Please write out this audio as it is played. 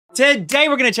Today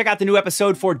we're going to check out the new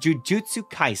episode for Jujutsu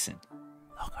Kaisen.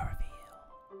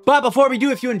 But before we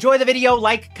do, if you enjoy the video,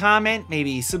 like, comment,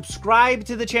 maybe subscribe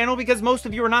to the channel because most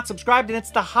of you are not subscribed and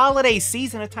it's the holiday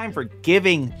season, a time for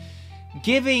giving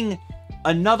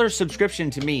another subscription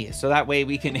to me so that way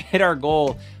we can hit our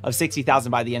goal of 60,000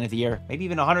 by the end of the year, maybe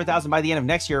even 100,000 by the end of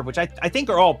next year, which I think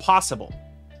are all possible.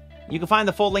 You can find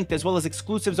the full link as well as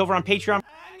exclusives over on Patreon.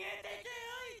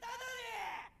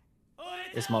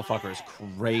 This motherfucker is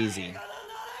crazy.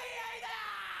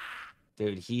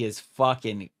 Dude, he is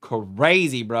fucking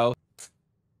crazy, bro.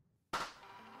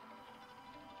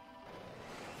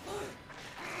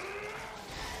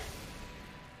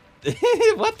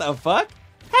 What the fuck?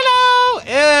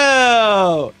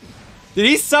 Hello! Ew! Dude,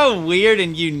 he's so weird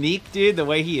and unique, dude, the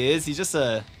way he is. He's just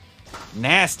a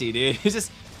nasty, dude. He's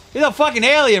a fucking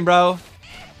alien, bro.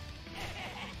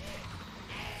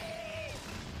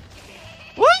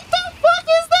 What the fuck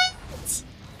is that?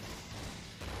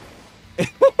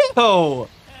 Ew!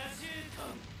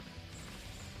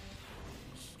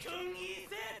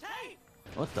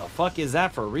 What the fuck is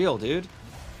that for real, dude?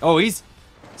 Oh, he's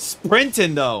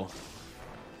sprinting, though.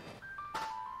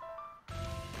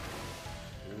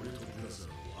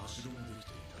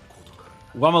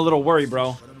 Well, I'm a little worried,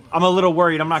 bro. I'm a little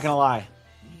worried, I'm not gonna lie.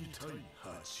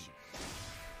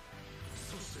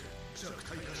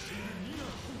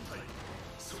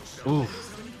 Ooh.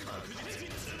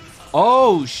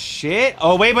 Oh, shit.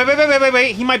 Oh, wait.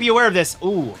 He might be aware of this.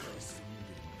 Ooh.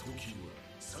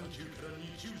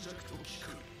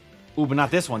 Ooh, but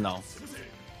not this one, though.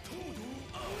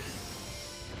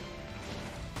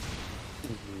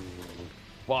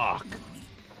 Fuck.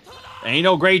 Ain't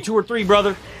no grade 2 or 3,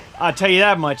 brother. I'll tell you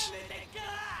that much.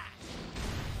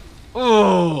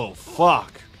 Oh,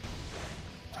 fuck.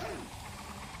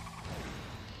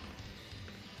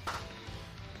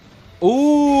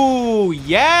 Ooh,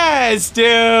 yes,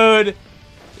 dude.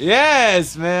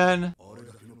 Yes, man.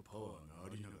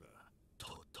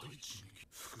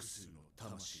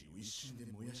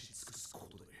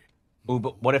 Ooh,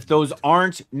 but what if those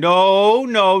aren't?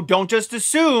 No, don't just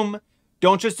assume.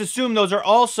 Don't just assume those are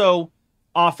also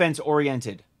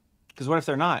offense-oriented. Because what if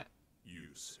they're not?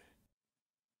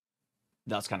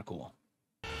 That's kind of cool.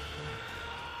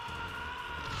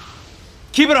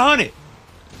 Keep it 100.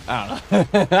 I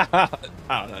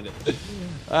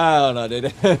don't know,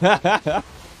 dude.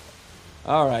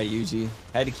 All right, Yuji.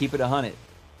 Had to keep it 100.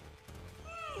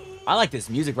 I like this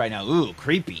music right now. Ooh,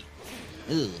 creepy.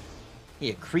 Ooh,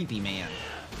 he a creepy man.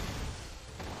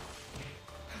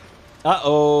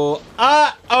 Uh-oh.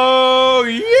 Uh-oh,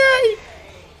 yay!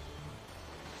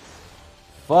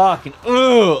 Fucking,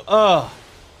 ooh, ugh.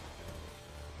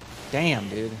 Damn,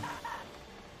 dude.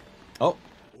 Oh.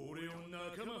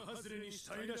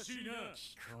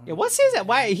 Yeah, what's his,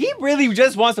 why, he really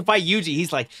just wants to fight Yuji.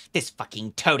 He's like, this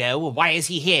fucking Toto, why is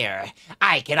he here?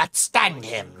 I cannot stand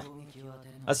him.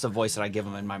 That's the voice that I give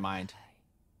him in my mind.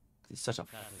 He's such a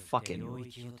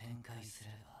fucking...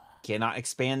 Cannot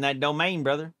expand that domain,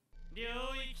 brother.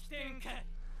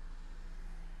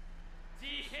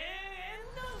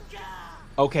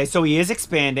 Okay, so he is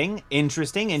expanding.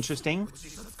 Interesting.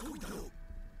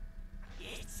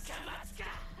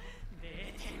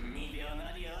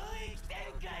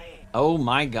 Oh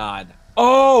my god.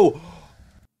 Oh!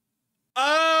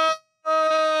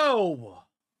 Oh!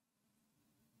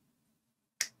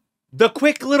 The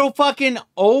quick little fucking...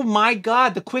 Oh my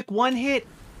god, the quick one hit.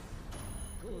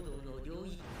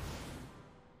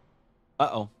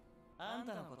 Uh-oh.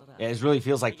 Yeah, it really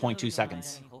feels like 0.2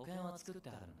 seconds.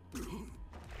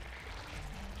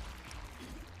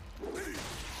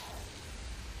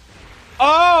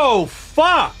 Oh,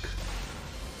 fuck!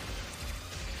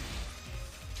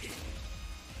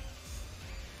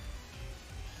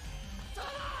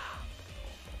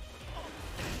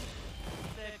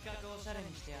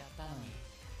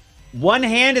 One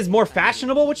hand is more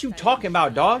fashionable? What you talking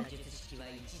about, dog?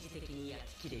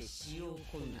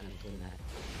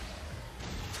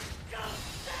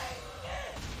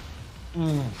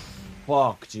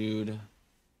 Fuck, dude.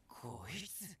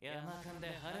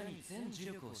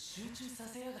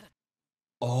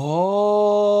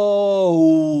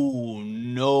 Oh,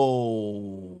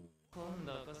 no.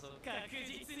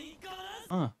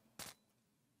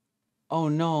 Oh,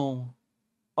 no.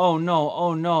 Oh, no.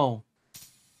 Oh, no.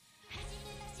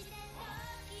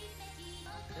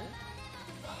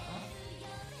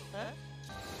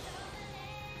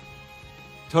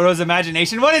 Toto's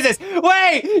imagination? What is this?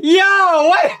 Wait! Yo!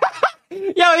 What?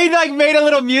 Yo, he like made a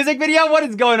little music video? What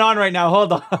is going on right now?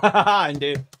 Hold on,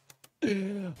 dude.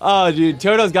 Oh, dude.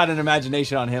 Toto's got an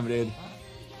imagination on him, dude.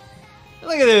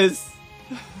 Look at this.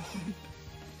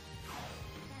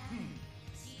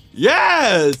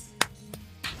 Yes!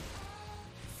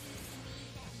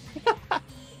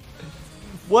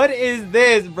 What is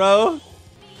this, bro?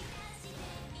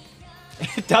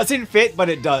 It doesn't fit, but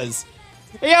it does.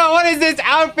 Yo, what is this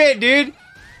outfit, dude?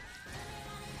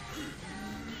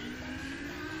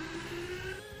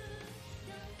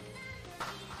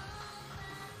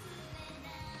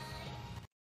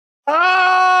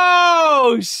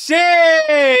 Oh,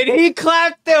 shit! He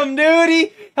clapped them,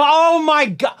 dude! Oh my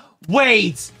god!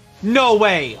 Wait! No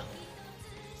way!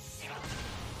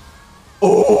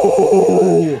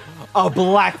 Oh! A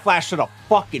black flash to the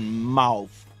fucking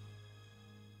mouth.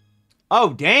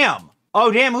 Oh, damn!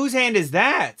 Oh, damn, whose hand is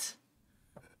that?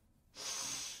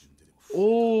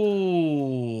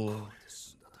 Oh.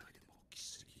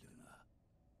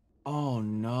 Oh,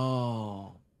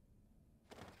 no.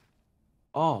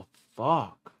 Oh,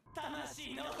 fuck.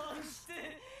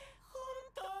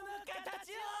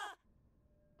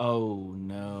 Oh,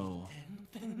 no.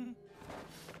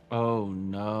 Oh,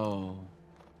 no.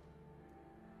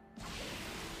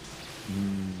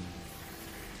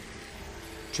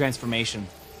 Transformation.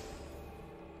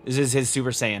 This is his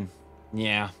Super Saiyan.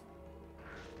 Yeah.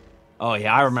 Oh,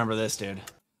 yeah, I remember this, dude.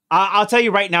 I'll tell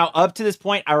you right now, up to this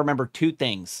point, I remember two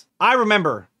things. I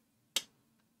remember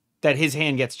that his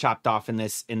hand gets chopped off in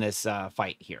this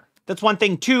fight here. That's one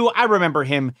thing. Two, I remember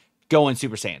him going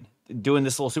Super Saiyan. Doing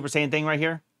this little Super Saiyan thing right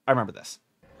here. I remember this.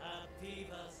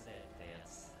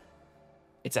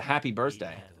 It's a happy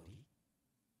birthday.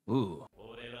 Ooh.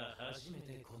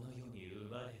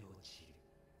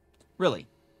 Really?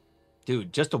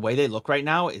 Dude, just the way they look right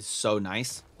now is so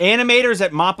nice. Animators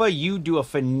at MAPPA, you do a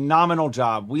phenomenal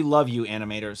job. We love you,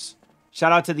 animators.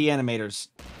 Shout out to the animators.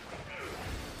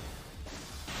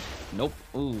 Nope.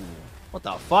 Ooh. What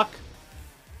the fuck?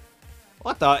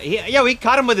 What the? Yo, he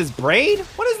caught him with his braid?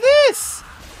 What is this?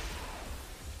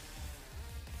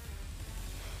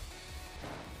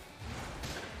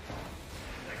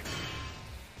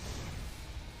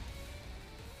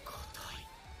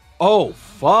 Oh,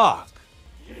 fuck.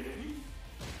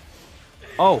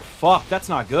 Oh, fuck. That's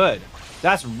not good.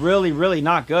 That's really, really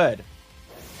not good.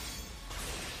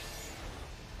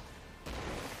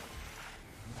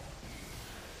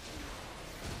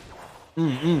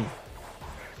 I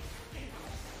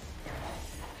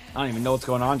don't even know what's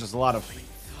going on. Just a lot of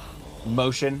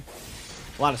motion.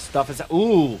 A lot of stuff.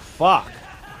 Ooh, fuck.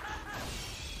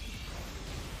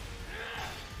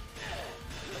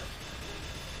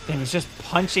 Damn, he's just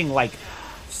punching like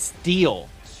steel.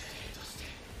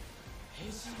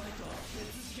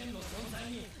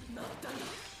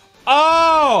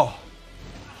 Oh!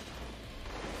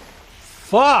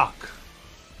 Fuck!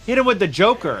 Hit him with the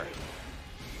Joker.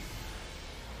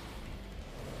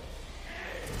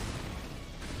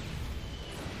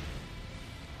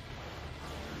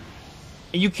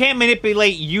 And you can't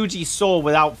manipulate Yuji's soul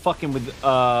without fucking with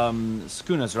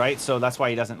Sukuna's, right? So that's why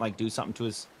he doesn't like do something to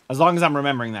his... As long as I'm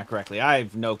remembering that correctly. I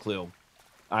have no clue.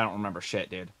 I don't remember shit,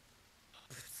 dude.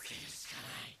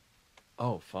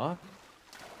 Oh, fuck.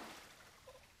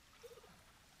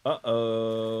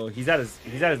 Uh-oh. He's at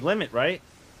his limit, right?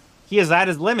 He is at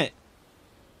his limit.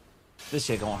 This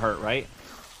shit gonna hurt, right?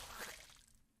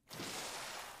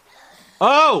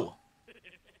 Oh!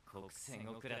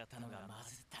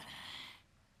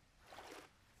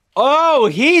 Oh,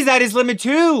 he's at his limit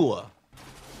too!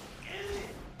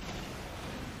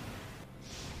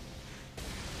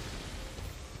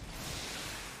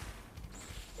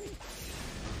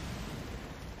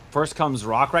 First comes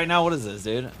rock right now? What is this,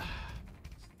 dude?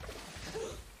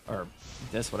 Or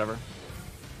this, whatever.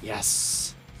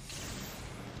 Yes.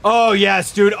 Oh,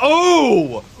 yes, dude.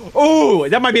 Oh! Oh!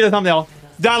 That might be the thumbnail.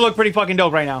 That look pretty fucking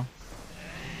dope right now.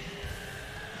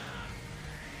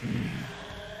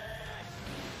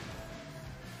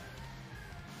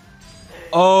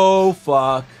 Oh,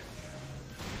 fuck.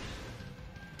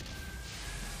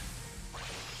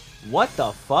 What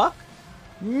the fuck?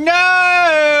 No!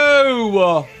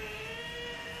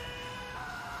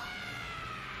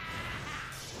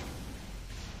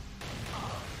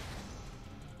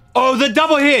 Oh, the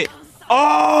double hit!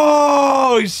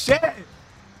 Oh, shit!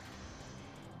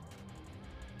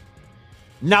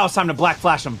 Now it's time to black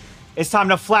flash him. It's time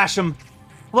to flash him.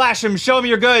 Flash him. Show him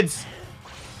your goods.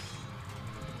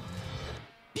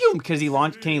 Boom! Can he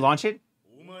launch it?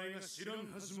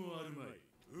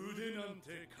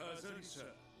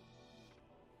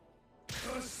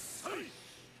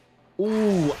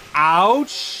 Ooh,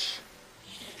 ouch.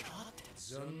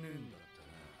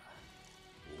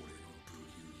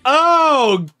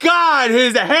 Oh, God,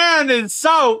 his hand is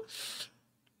so...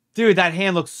 Dude, that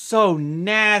hand looks so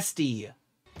nasty.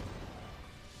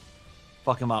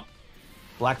 Fuck him up.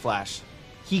 Black Flash.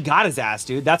 He got his ass,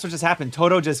 dude. That's what just happened.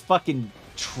 Todo just fucking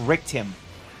tricked him.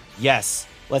 Yes.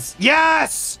 Let's...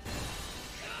 Yes!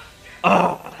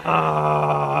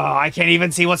 I can't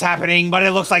even see what's happening, but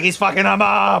it looks like he's fucking him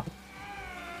up.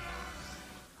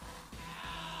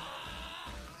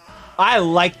 I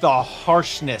like the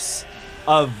harshness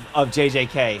of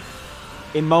JJK.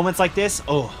 In moments like this,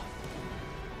 oh.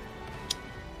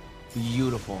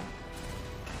 Beautiful.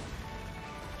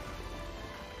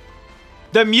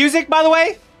 The music, by the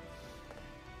way,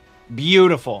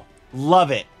 beautiful.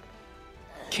 Love it.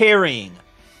 Carrying.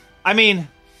 I mean,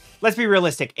 let's be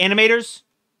realistic. Animators,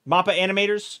 MAPPA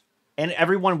animators, and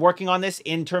everyone working on this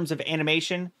in terms of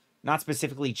animation, not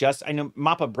specifically just, I know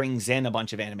MAPPA brings in a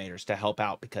bunch of animators to help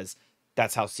out because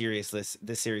that's how serious this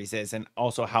series is, and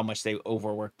also how much they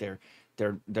overwork their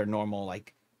normal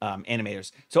like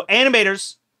animators. So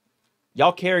animators,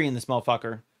 y'all carrying this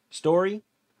motherfucker. Story,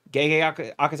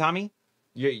 Gege Akatami,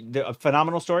 a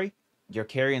phenomenal story. You're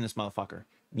carrying this motherfucker.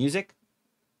 Music,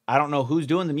 I don't know who's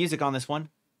doing the music on this one.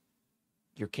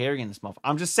 You're carrying this motherfucker.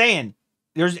 I'm just saying,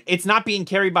 it's not being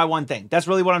carried by one thing. That's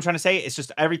really what I'm trying to say. It's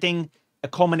just everything, a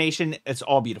culmination. It's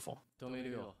all beautiful.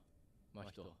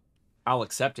 I'll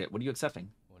accept it. What are you accepting?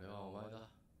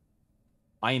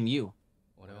 I am you.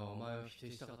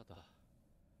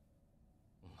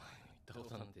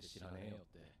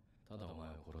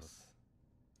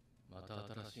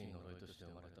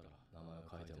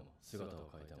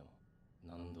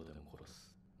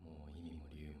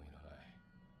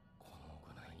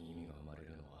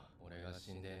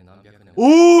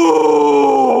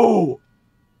 Ooh!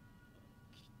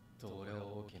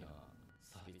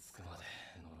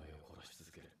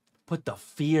 Put the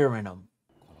fear in him.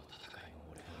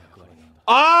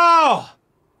 Oh!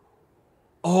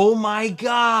 Oh my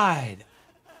God.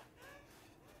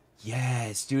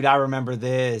 Yes, dude, I remember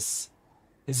this.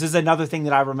 This is another thing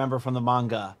that I remember from the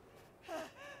manga.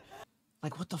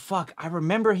 Like, what the fuck? I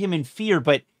remember him in fear,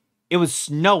 but it was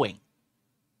snowing.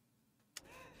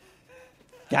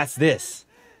 That's this.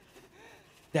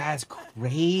 That's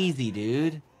crazy,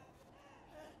 dude.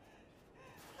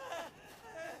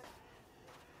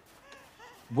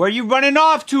 Where you running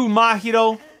off to,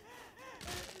 Mahito?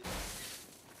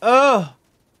 Oh,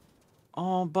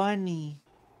 bunny.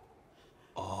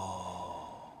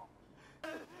 Oh.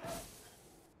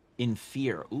 In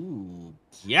fear. Ooh.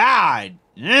 God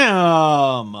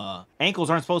damn. Ankles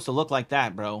aren't supposed to look like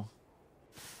that, bro.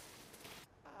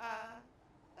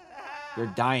 You're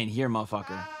dying here,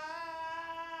 motherfucker.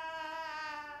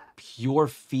 Pure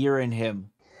fear in him.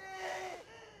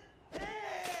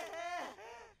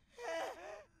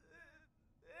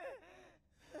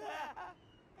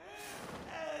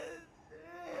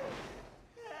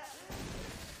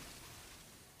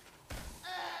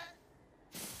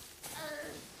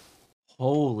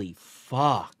 Holy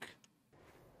fuck.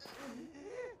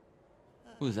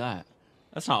 Who's that?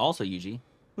 That's not also Yuji.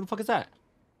 Who the fuck is that?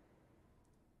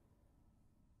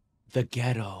 The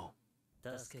ghetto.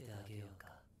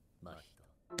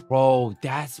 Bro,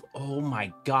 that's... Oh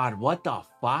my God. What the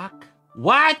fuck?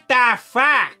 What the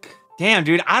fuck? Damn,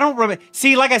 dude. I don't remember.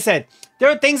 See, like I said, there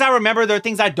are things I remember. There are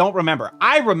things I don't remember.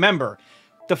 I remember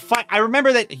the fight. I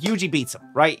remember that Yuji beats him,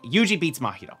 right? Yuji beats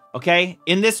Mahito, okay?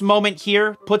 In this moment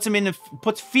here, puts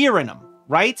fear in him,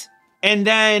 right? And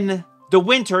then the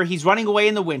winter, he's running away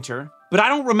in the winter. But I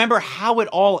don't remember how it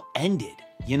all ended,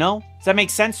 you know? Does that make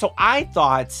sense? So I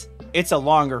thought... It's a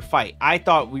longer fight. I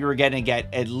thought we were going to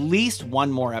get at least one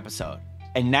more episode.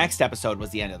 And next episode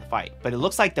was the end of the fight. But it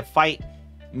looks like the fight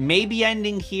may be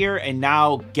ending here and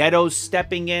now Ghetto's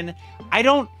stepping in. I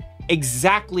don't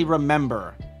exactly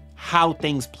remember how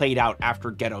things played out after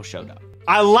Ghetto showed up.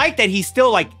 I like that he still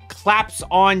like claps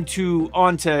onto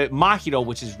Mahito,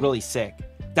 which is really sick.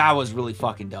 That was really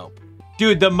fucking dope.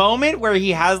 Dude, the moment where he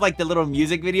has like the little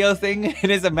music video thing in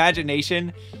his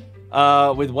imagination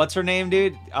with what's her name,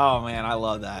 dude? Oh man, I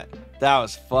love that. That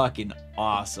was fucking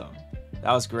awesome.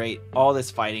 That was great. All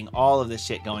this fighting, all of this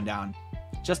shit going down.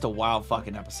 Just a wild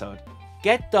fucking episode.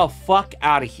 Get the fuck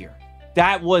out of here.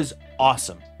 That was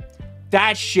awesome.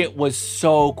 That shit was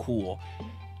so cool.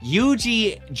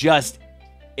 Yuji just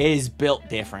is built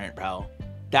different, bro.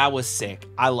 That was sick.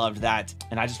 I loved that.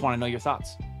 And I just want to know your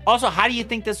thoughts. Also, how do you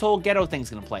think this whole Ghetto thing's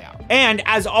gonna play out? And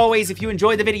as always, if you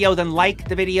enjoyed the video, then like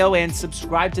the video and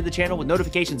subscribe to the channel with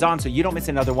notifications on so you don't miss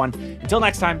another one. Until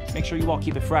next time, make sure you all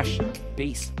keep it fresh.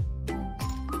 Peace.